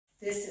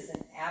This is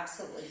an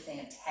absolutely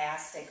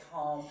fantastic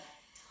home,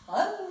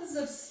 tons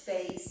of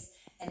space,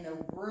 and the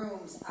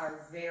rooms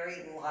are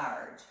very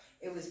large.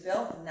 It was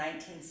built in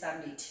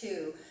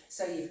 1972,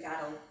 so you've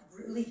got a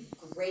really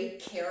great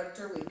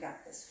character. We've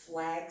got this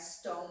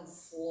flagstone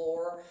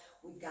floor.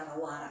 We've got a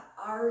lot of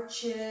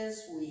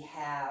arches. We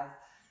have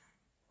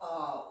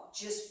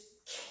just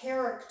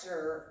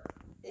character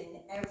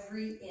in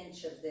every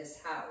inch of this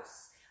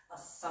house. A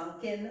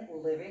sunken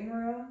living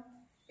room.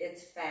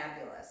 It's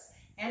fabulous.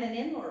 And an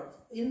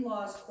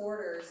in-laws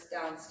quarters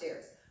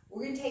downstairs.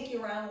 We're going to take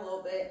you around a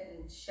little bit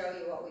and show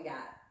you what we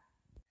got.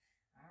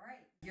 All right,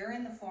 you're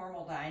in the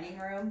formal dining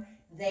room.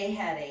 They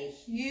had a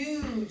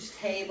huge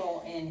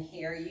table in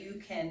here.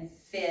 You can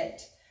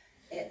fit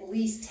at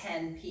least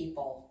 10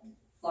 people.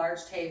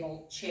 Large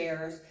table,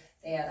 chairs.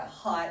 They had a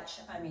hutch.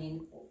 I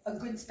mean, a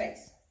good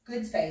space.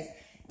 Good space.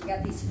 You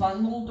got these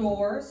fun little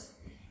doors,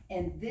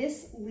 and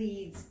this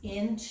leads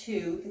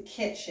into the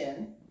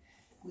kitchen.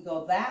 We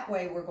go that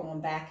way, we're going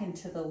back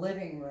into the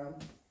living room.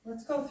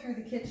 Let's go through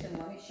the kitchen.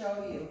 Let me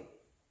show you.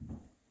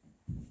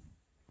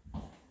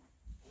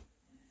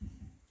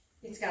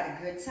 It's got a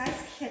good sized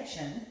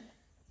kitchen,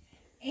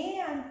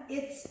 and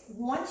it's,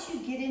 once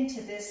you get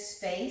into this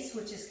space,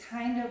 which is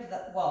kind of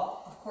the,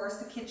 well, of course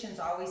the kitchen's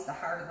always the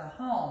heart of the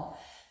home,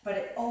 but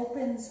it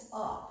opens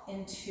up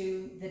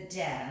into the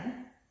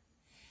den,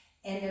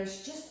 and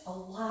there's just a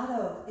lot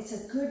of, it's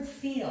a good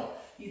feel.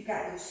 You've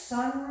got your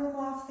sunroom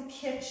off the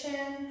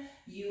kitchen,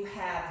 you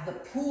have the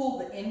pool,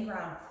 the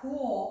in-ground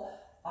pool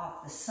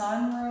off the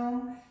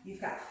sunroom, you've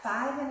got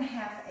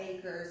 5.5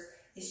 acres.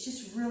 It's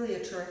just really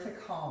a terrific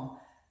home.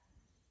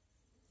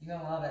 You're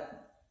gonna love it.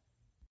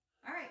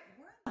 All right,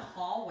 we're in the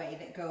hallway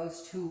that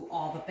goes to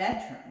all the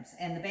bedrooms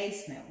and the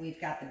basement. We've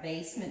got the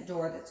basement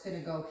door that's gonna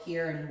go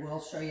here, and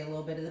we'll show you a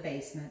little bit of the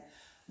basement.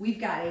 We've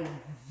got a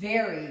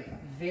very,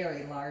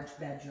 very large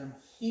bedroom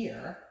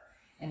here,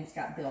 and it's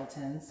got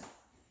built-ins.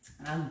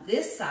 On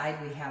this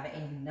side, we have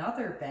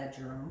another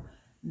bedroom.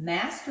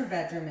 Master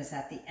bedroom is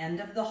at the end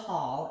of the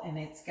hall, and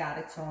it's got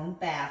its own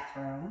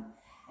bathroom.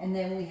 And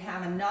then we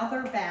have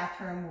another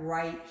bathroom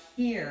right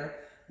here,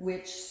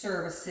 which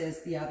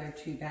services the other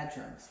 2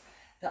 bedrooms.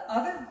 The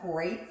other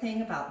great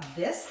thing about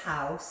this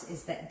house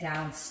is that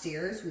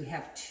downstairs we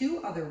have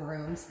 2 other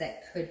rooms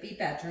that could be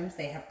bedrooms.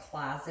 They have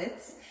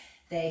closets,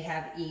 they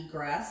have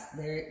egress,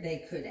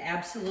 they could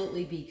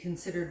absolutely be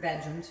considered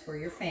bedrooms for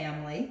your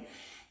family,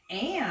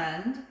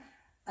 and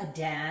a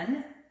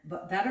den.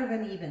 But better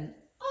than even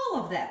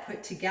all of that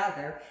put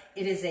together,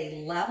 it is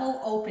a level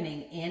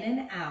opening in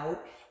and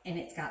out, and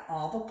it's got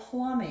all the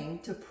plumbing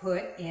to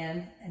put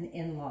in an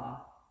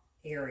in-law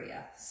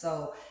area.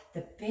 So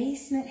the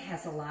basement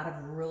has a lot of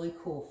really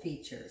cool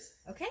features.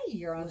 Okay,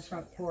 you're on the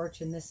front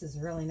porch, and this is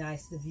really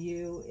nice. The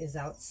view is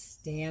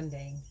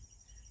outstanding.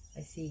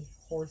 I see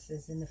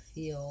horses in the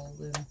field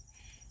and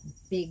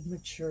big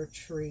mature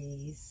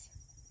trees.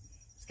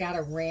 It's got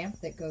a ramp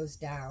that goes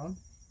down.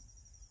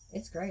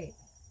 It's great.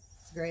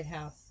 It's a great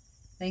house.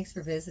 Thanks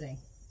for visiting.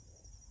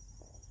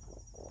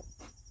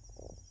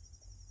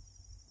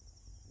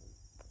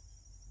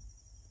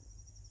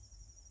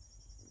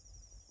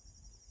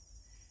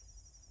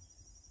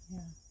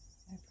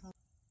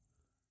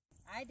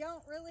 I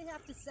don't really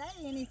have to say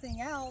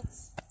anything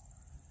else.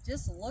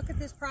 Just look at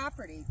this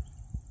property.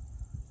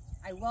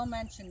 I will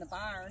mention the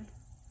barn.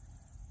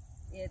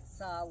 It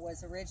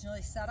was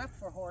originally set up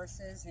for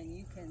horses, and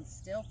you can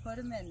still put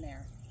them in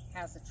there. It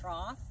has a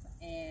trough,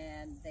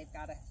 and they've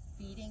got a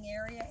feeding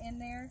area in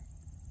there.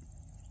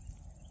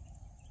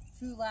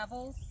 2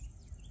 levels.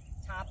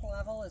 Top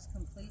level is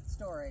complete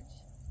storage.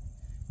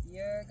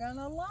 You're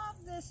gonna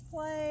love this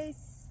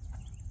place.